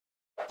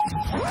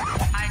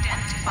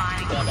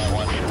Identifying.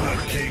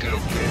 The king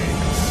of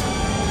cakes.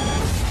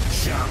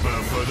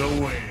 Choppa for the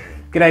win.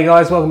 G'day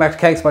guys, welcome back to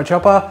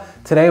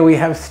CakesByChoppA. Today we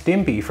have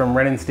Stimpy from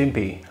Ren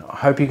Stimpy. I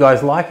hope you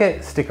guys like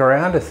it. Stick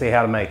around to see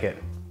how to make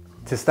it.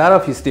 To start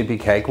off your Stimpy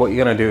cake, what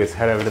you're going to do is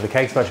head over to the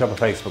CakesByChoppA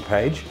Facebook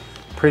page,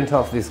 print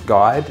off this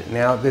guide.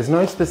 Now there's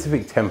no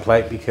specific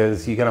template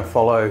because you're going to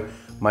follow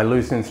my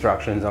loose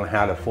instructions on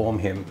how to form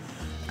him.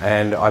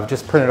 And I've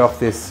just printed off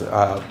this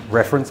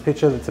reference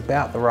picture that's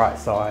about the right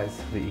size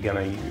that you're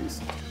going to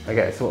use.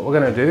 Okay, so what we're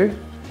going to do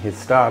is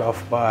start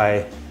off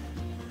by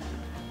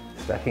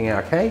stacking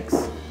our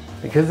cakes.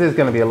 Because there's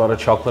going to be a lot of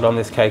chocolate on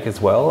this cake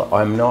as well,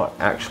 I'm not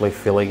actually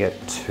filling it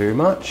too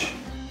much.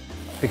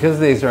 Because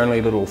these are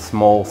only little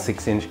small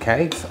 6-inch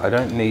cakes, I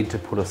don't need to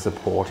put a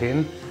support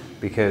in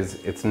because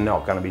it's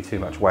not going to be too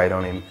much weight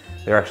on him.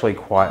 They're actually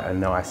quite a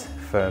nice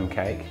firm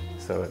cake,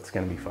 so it's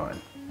going to be fine.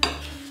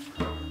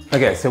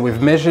 Okay, so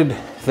we've measured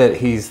that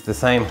he's the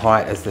same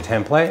height as the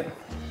template.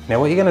 Now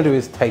what you're going to do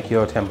is take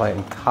your template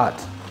and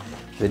cut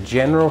the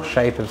general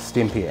shape of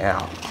Stimpy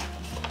out.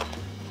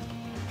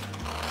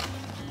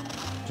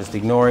 Just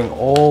ignoring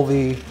all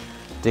the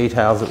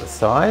details at the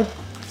side.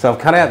 So I've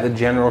cut out the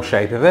general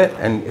shape of it,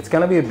 and it's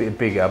going to be a bit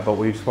bigger, but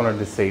we just wanted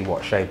to see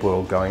what shape we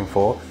were going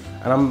for.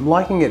 And I'm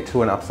liking it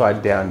to an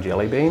upside down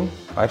jelly bean.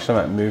 I actually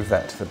might move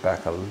that to the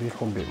back a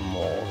little bit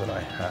more than I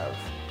have,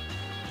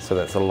 so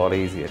that's a lot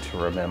easier to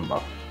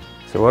remember.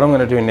 So what I'm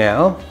going to do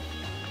now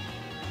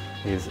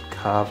is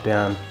carve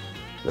down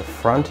the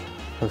front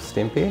of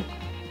Stimpy.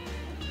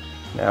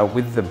 Now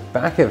with the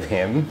back of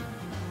him,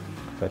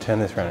 if I turn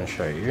this around and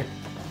show you,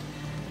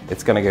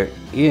 it's going to go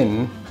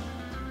in,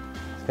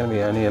 it's going to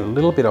be only a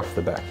little bit off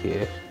the back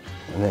here,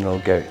 and then it'll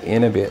go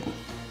in a bit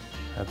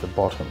at the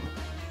bottom.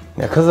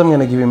 Now because I'm going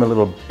to give him a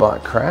little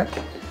butt crack,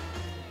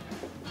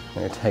 I'm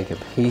going to take a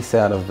piece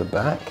out of the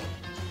back.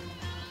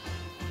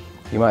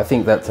 You might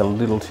think that's a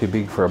little too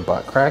big for a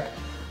butt crack,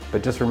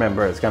 but just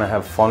remember it's going to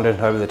have fondant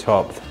over the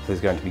top, there's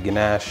going to be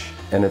ganache,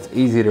 and it's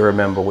easy to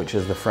remember which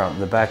is the front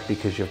and the back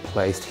because you've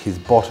placed his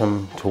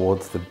bottom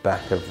towards the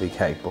back of the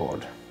cake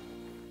board.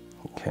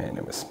 Okay,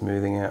 now we're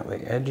smoothing out the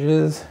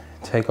edges.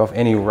 Take off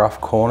any rough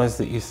corners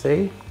that you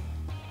see.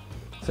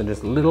 So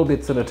just little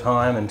bits at a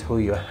time until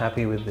you're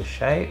happy with the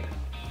shape.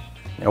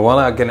 Now while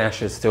our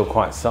ganache is still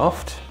quite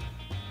soft,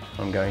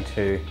 I'm going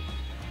to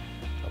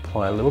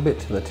apply a little bit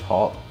to the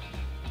top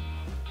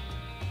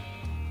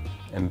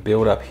and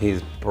build up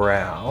his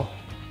brow.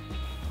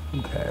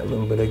 Okay, a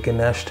little bit of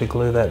ganache to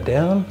glue that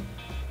down.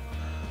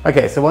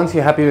 Okay, so once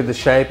you're happy with the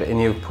shape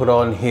and you've put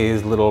on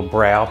his little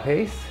brow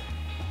piece,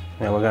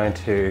 now we're going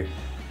to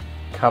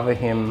cover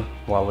him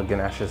while the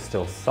ganache is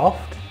still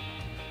soft.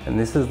 And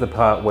this is the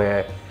part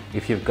where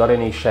if you've got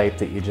any shape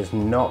that you're just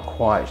not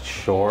quite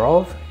sure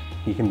of,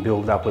 you can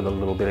build up with a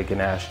little bit of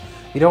ganache.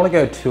 You don't want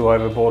to go too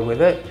overboard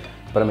with it,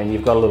 but I mean,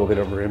 you've got a little bit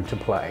of room to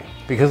play.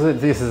 Because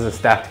this is a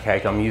stacked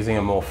cake, I'm using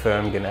a more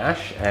firm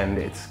ganache, and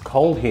it's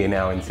cold here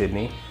now in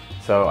Sydney,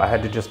 so I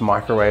had to just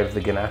microwave the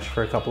ganache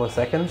for a couple of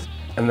seconds.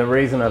 And the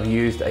reason I've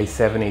used a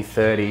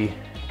 70-30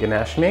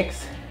 ganache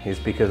mix is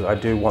because I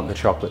do want the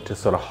chocolate to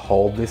sort of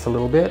hold this a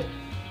little bit.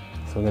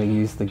 So I'm going to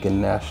use the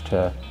ganache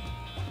to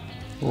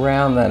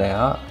round that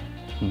out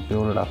and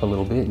build it up a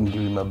little bit and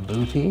give him a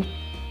booty.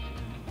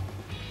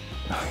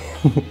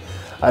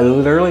 I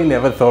literally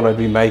never thought I'd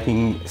be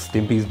making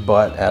Stimpy's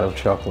butt out of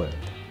chocolate.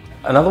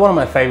 Another one of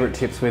my favorite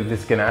tips with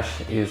this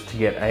ganache is to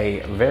get a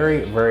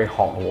very, very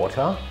hot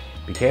water.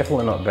 Be careful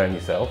and not burn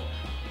yourself,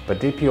 but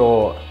dip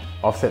your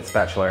offset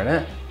spatula in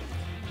it,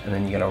 and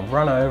then you're going to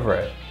run over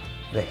it.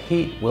 The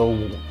heat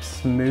will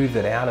smooth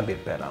it out a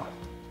bit better.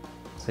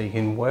 So you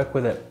can work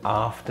with it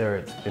after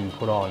it's been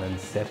put on and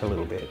set a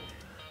little bit.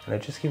 And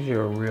it just gives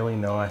you a really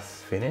nice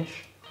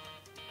finish.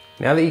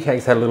 Now that your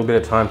cake's had a little bit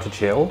of time to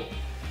chill,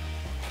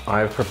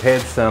 I've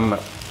prepared some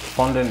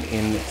fondant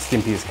in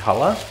Stimpy's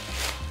color.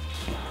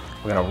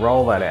 We're gonna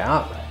roll that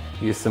out.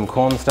 Use some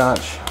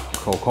cornstarch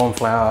or corn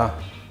flour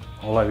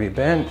all over your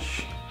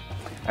bench.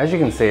 As you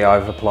can see,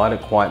 I've applied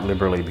it quite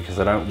liberally because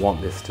I don't want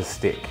this to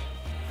stick.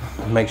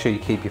 Make sure you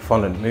keep your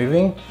fondant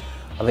moving.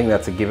 I think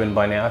that's a given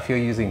by now. If you're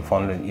using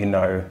fondant, you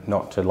know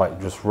not to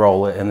like just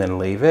roll it and then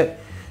leave it.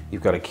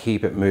 You've got to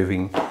keep it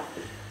moving.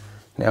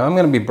 Now I'm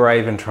going to be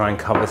brave and try and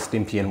cover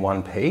Stimpy in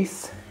one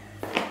piece,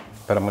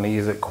 but I'm going to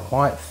use it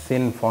quite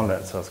thin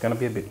fondant, so it's going to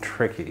be a bit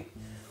tricky.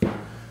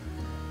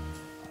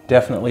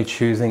 Definitely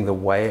choosing the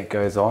way it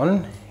goes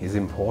on is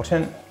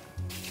important.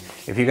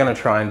 If you're going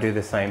to try and do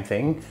the same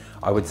thing,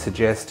 I would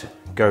suggest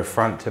go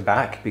front to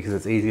back because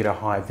it's easier to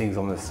hide things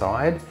on the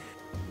side.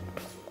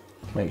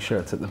 Make sure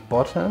it's at the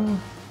bottom.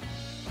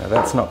 Now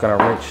that's not going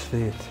to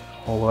reach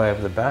all the way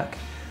over the back.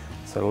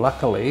 So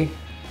luckily,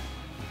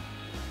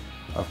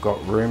 I've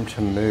got room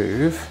to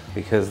move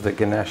because the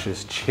ganache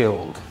is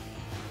chilled.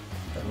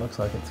 It looks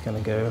like it's going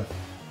to go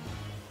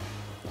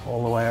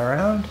all the way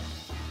around.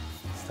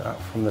 Start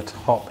from the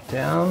top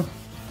down.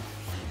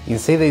 You can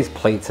see these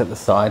pleats at the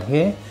side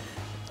here.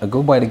 A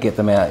good way to get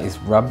them out is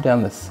rub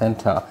down the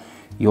center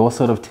you're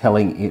sort of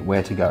telling it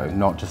where to go,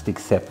 not just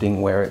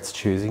accepting where it's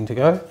choosing to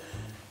go.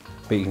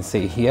 But you can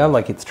see here,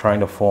 like it's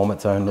trying to form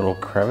its own little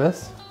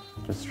crevice.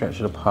 Just stretch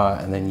it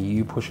apart and then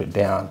you push it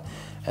down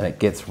and it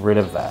gets rid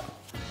of that.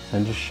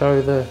 And just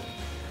show the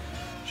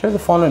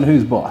fondant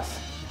who's boss.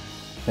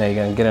 Now you're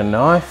going to get a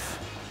knife,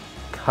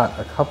 cut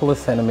a couple of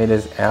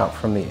centimeters out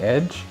from the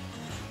edge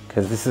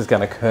because this is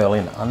going to curl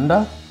in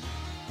under.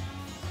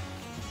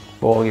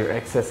 Ball your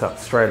excess up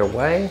straight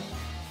away.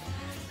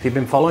 If you've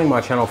been following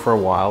my channel for a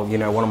while, you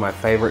know one of my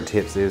favorite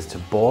tips is to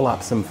ball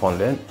up some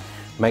fondant,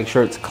 make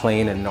sure it's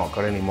clean and not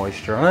got any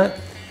moisture on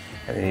it,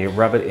 and then you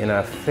rub it in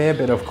a fair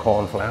bit of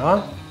corn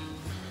flour,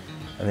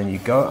 and then you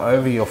go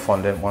over your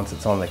fondant once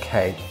it's on the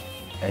cake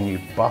and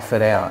you buff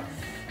it out,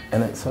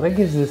 and it sort of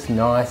gives this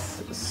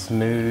nice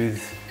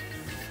smooth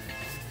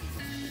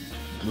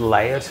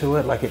layer to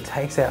it, like it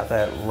takes out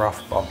that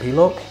rough bumpy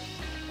look.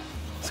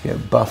 Let's go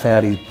buff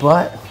out his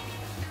butt.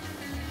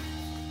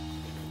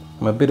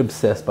 I'm a bit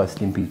obsessed by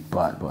Stimpy's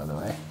butt, by the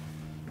way.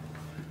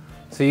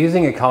 So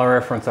using a color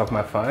reference off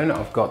my phone,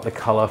 I've got the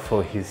color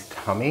for his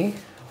tummy,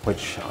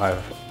 which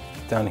I've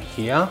done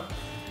here.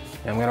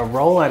 And I'm gonna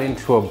roll that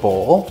into a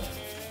ball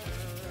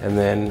and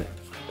then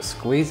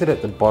squeeze it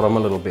at the bottom a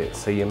little bit.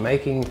 So you're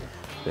making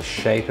the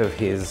shape of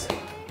his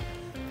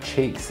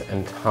cheeks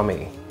and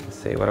tummy.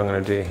 See, what I'm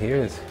gonna do here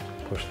is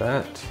push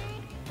that,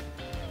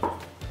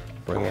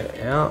 bring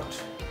it out.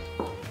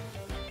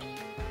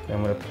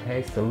 I'm going to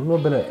paste a little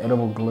bit of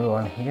edible glue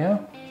on here.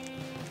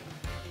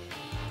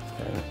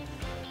 And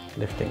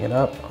lifting it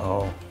up,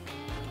 I'll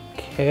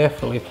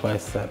carefully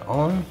place that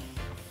on.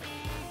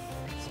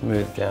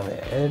 Smooth down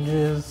the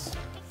edges.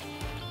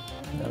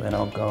 And then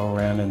I'll go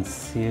around and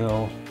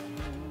seal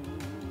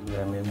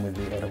them in with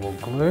the edible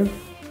glue.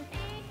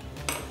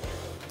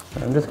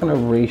 And I'm just going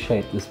to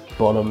reshape this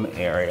bottom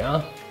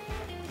area.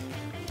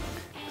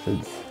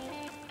 It's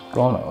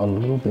gone a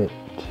little bit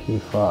too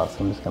far, so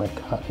I'm just going to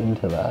cut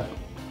into that.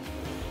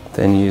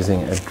 Then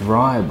using a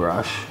dry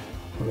brush,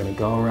 we're going to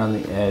go around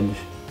the edge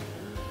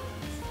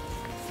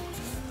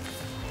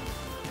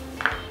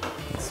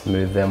and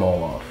smooth them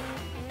all off.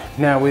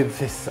 Now with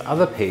this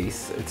other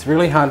piece, it's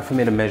really hard for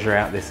me to measure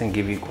out this and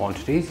give you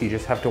quantities. You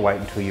just have to wait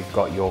until you've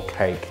got your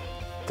cake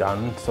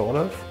done, sort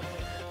of.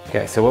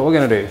 Okay, so what we're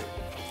going to do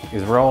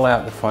is roll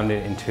out the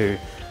fondant into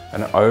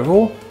an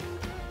oval.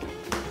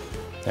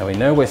 Now we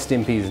know where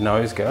Stimpy's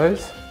nose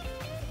goes,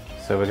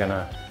 so we're going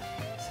to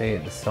see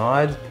at the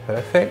sides,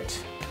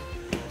 perfect.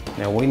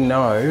 Now we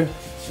know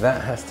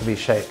that has to be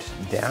shaped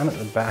down at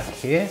the back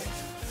here,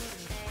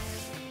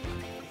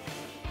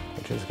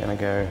 which is going to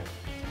go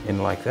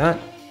in like that.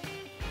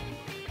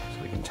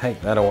 So we can take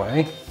that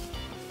away.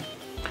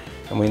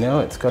 And we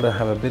know it's got to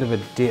have a bit of a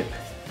dip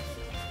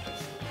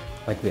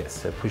like this.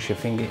 So push your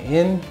finger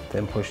in,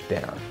 then push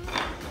down.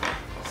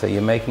 So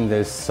you're making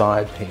those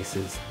side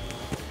pieces.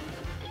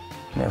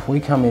 Now if we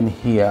come in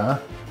here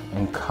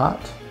and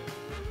cut,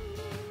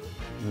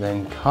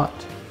 then cut,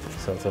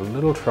 so it's a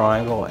little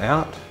triangle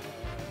out,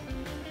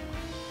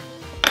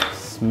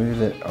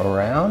 smooth it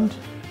around,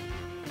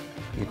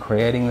 you're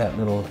creating that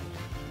little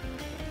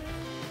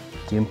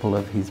dimple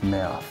of his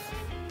mouth.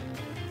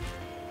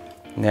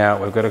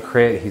 Now we've got to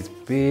create his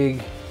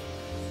big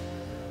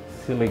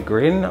silly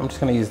grin. I'm just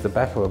going to use the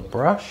back of a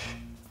brush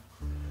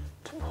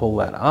to pull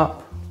that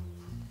up.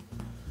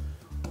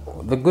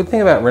 The good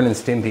thing about Ren and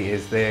Stimpy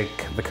is the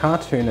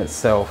cartoon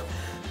itself,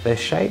 their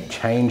shape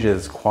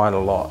changes quite a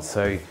lot,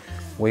 so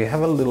we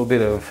have a little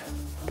bit of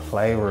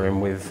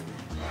playroom with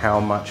how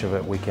much of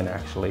it we can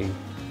actually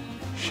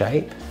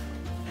shape.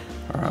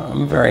 All right,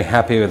 I'm very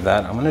happy with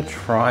that. I'm going to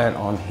try it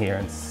on here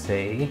and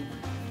see.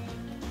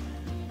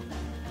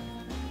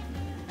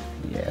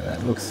 Yeah,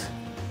 that looks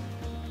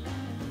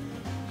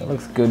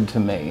good to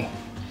me.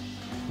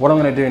 What I'm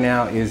going to do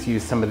now is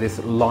use some of this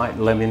light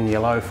lemon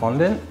yellow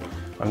fondant.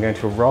 I'm going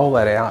to roll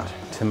that out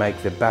to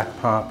make the back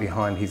part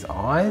behind his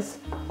eyes.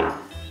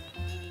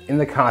 In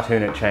the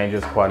cartoon it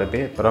changes quite a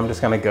bit, but I'm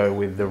just going to go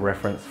with the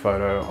reference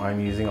photo I'm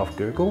using off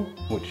Google,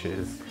 which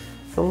is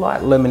the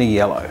light lemony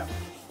yellow.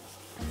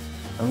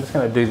 I'm just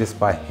going to do this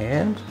by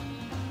hand,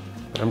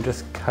 but I'm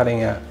just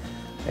cutting out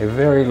a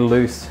very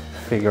loose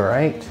figure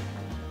 8,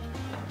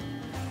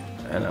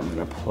 and I'm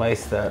going to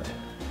place that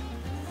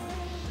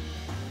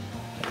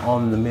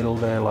on the middle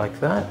there like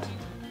that.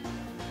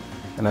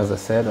 And as I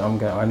said,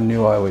 I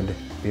knew I would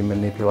be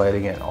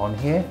manipulating it on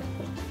here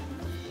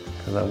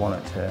because I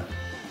want it to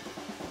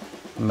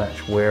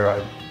match where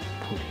I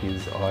put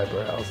his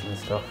eyebrows and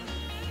stuff.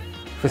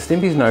 For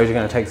Stimpy's nose, you're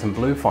going to take some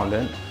blue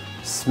fondant,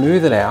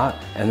 smooth it out,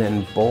 and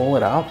then ball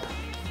it up.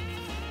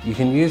 You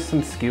can use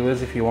some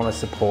skewers if you want to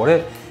support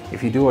it.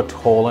 If you do a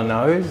taller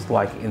nose,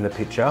 like in the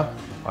picture,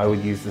 I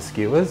would use the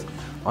skewers.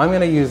 I'm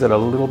going to use it a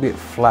little bit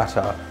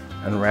flatter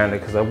and rounder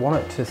because I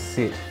want it to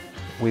sit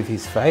with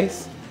his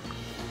face.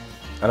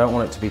 I don't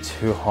want it to be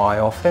too high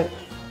off it.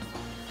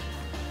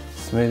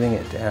 Smoothing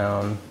it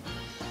down.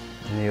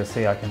 And you'll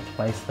see I can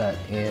place that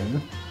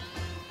in.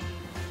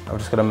 I've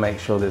just got to make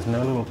sure there's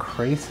no little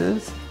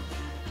creases.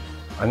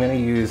 I'm going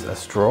to use a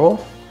straw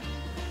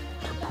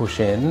to push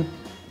in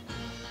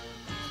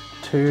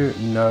 2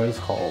 nose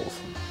holes.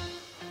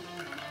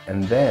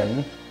 And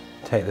then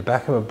take the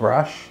back of a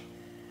brush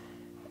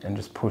and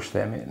just push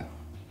them in.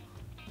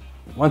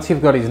 Once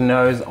you've got his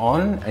nose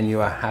on and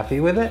you are happy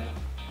with it,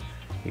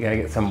 you're going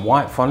to get some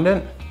white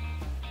fondant.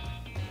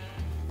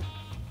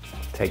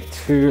 Take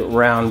 2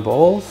 round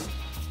balls.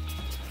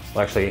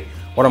 Well, actually,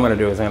 what I'm going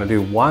to do is I'm going to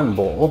do 1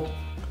 ball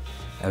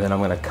and then I'm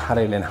going to cut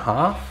it in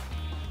half.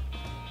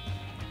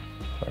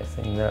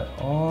 Placing that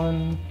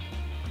on.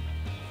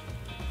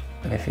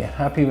 And if you're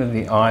happy with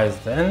the eyes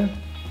then,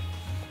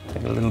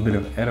 take a little bit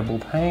of edible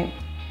paint.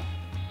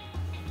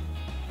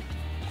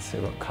 Let's see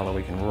what color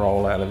we can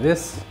roll out of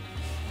this,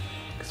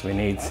 because we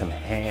need some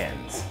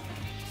hands.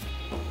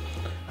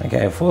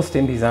 Okay, for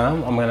Stimpy's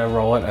arm, I'm going to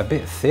roll it a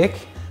bit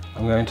thick.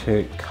 I'm going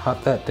to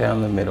cut that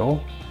down the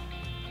middle.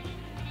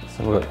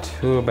 So we've got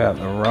 2 about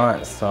the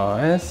right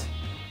size.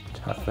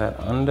 Tuck that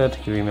under to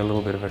give him a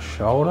little bit of a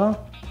shoulder.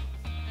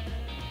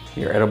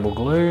 Your edible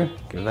glue,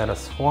 give that a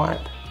swipe.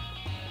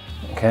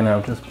 Okay,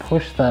 now just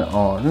push that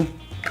on,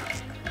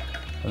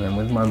 and then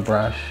with my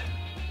brush,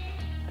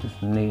 just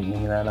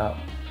neatening that up.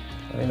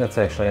 I think that's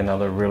actually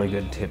another really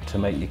good tip to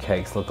make your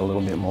cakes look a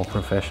little bit more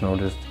professional.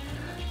 Just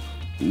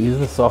use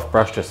the soft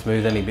brush to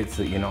smooth any bits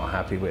that you're not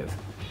happy with.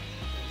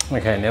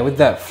 Okay, now with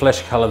that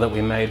flesh color that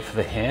we made for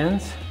the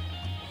hands,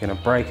 you're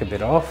gonna break a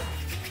bit off.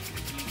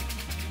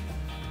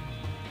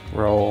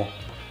 Roll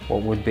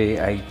what would be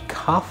a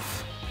cuff.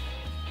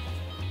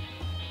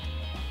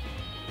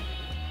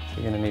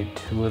 You're going to need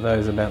 2 of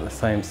those about the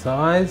same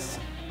size.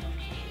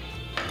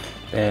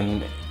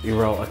 Then you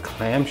roll a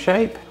clam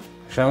shape.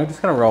 So I'm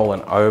just going to roll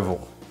an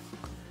oval.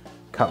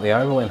 Cut the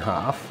oval in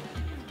half.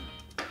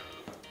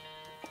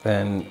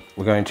 Then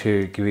we're going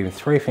to give him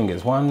 3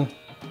 fingers. 1,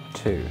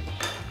 2.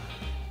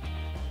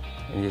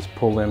 And just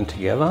pull them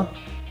together.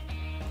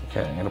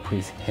 Okay, I'm going to put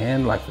his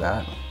hand like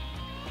that.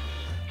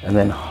 And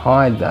then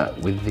hide that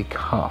with the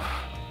cuff.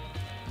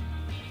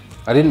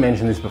 I didn't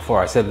mention this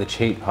before, I said the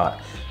cheat part,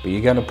 but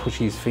you're going to push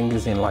his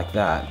fingers in like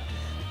that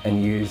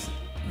and use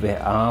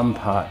the arm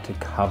part to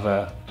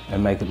cover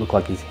and make it look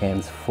like his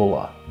hand's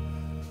fuller.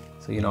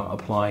 So you're not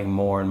applying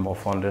more and more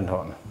fondant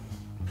on.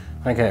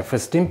 Okay, for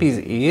Stimpy's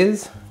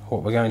ears,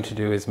 what we're going to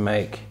do is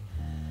make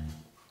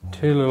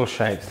 2 little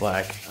shapes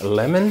like a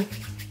lemon.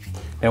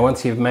 Now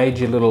once you've made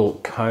your little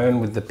cone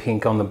with the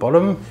pink on the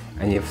bottom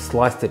and you've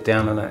sliced it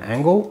down at an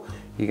angle,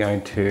 you're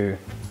going to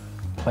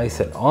place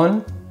it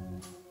on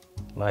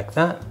like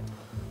that,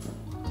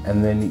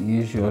 and then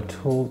use your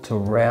tool to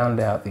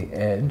round out the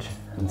edge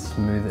and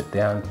smooth it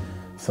down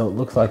so it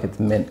looks like it's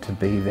meant to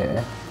be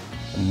there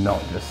and not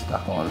just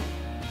stuck on.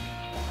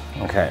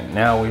 Okay,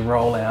 now we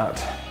roll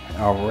out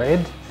our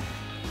red.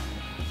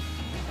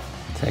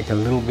 Take a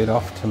little bit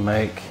off to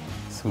make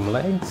some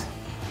legs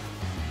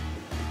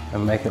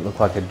and make it look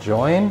like a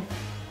join.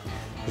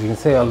 As you can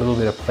see, a little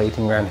bit of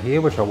pleating around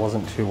here, which I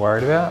wasn't too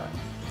worried about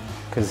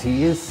because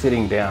he is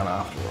sitting down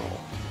after all.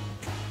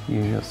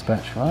 Use your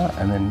spatula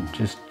and then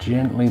just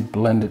gently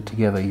blend it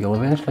together. You'll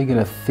eventually get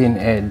a thin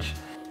edge.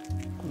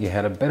 You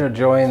had a better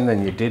join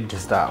than you did to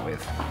start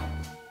with.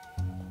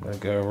 I'm going to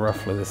go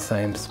roughly the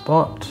same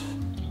spot.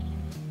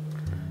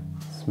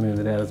 Smooth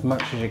it out as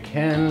much as you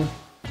can.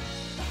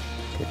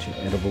 Get your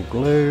edible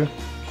glue.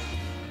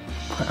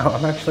 Wow,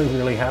 I'm actually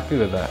really happy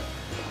with that.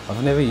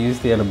 I've never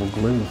used the edible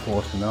glue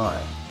before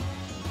tonight.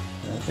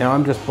 Now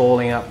I'm just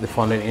balling up the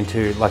fondant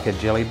into like a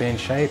jelly bean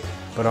shape,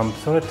 but I'm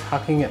sort of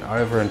tucking it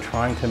over and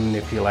trying to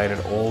manipulate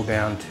it all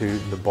down to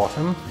the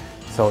bottom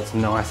so it's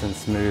nice and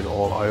smooth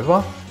all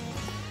over.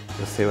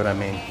 You'll see what I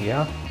mean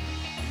here.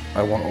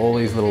 I want all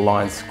these little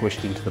lines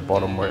squished into the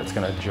bottom where it's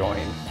going to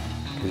join,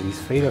 because his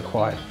feet are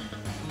quite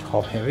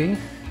top heavy,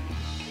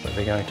 but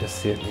they're going to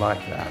sit like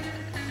that.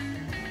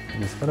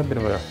 And it's got a bit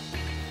of a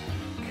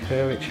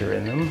curvature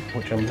in them,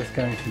 which I'm just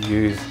going to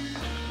use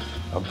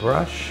a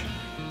brush,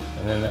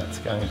 and then that's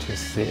going to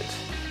sit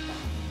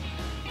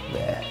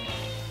there.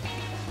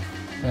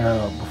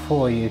 Now,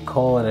 before you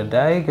call it a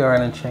day, go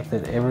around and check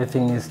that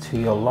everything is to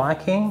your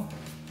liking.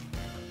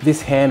 This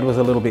hand was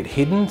a little bit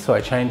hidden, so I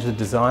changed the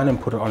design and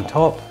put it on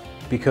top.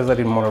 Because I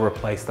didn't want to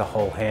replace the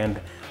whole hand,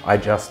 I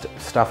just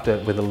stuffed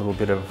it with a little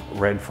bit of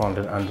red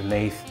fondant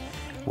underneath,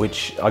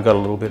 which I got a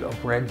little bit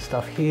of red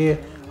stuff here.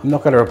 I'm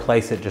not going to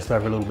replace it, just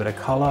over a little bit of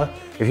color.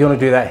 If you want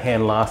to do that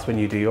hand last when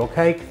you do your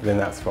cake, then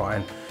that's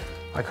fine.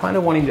 I kind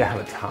of want him to have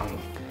a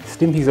tongue.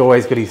 Stimpy's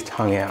always got his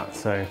tongue out,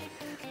 so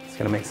it's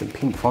going to make some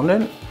pink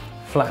fondant.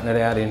 Flatten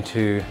it out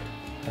into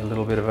a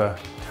little bit of a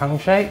tongue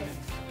shape.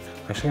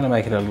 I'm actually going to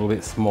make it a little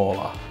bit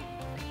smaller.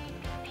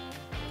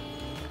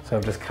 So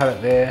I've just cut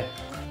it there,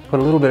 put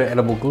a little bit of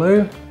edible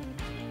glue,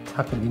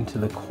 tuck it into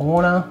the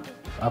corner,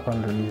 up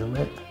under his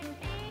lip.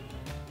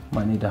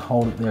 Might need to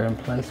hold it there in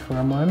place for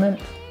a moment.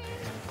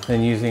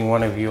 Then using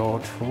one of your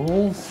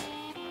tools,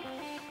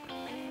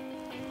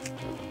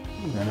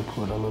 I'm going to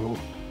put a little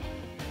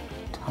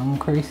tongue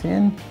crease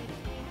in.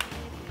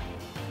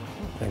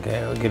 Okay,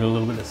 I'll get a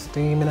little bit of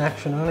steam in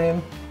action on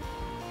him.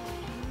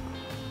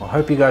 I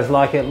hope you guys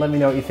like it. Let me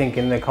know what you think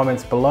in the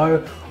comments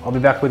below. I'll be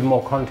back with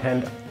more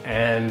content,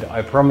 and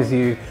I promise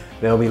you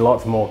There'll be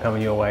lots more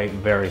coming your way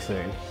very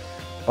soon.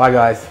 Bye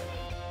guys.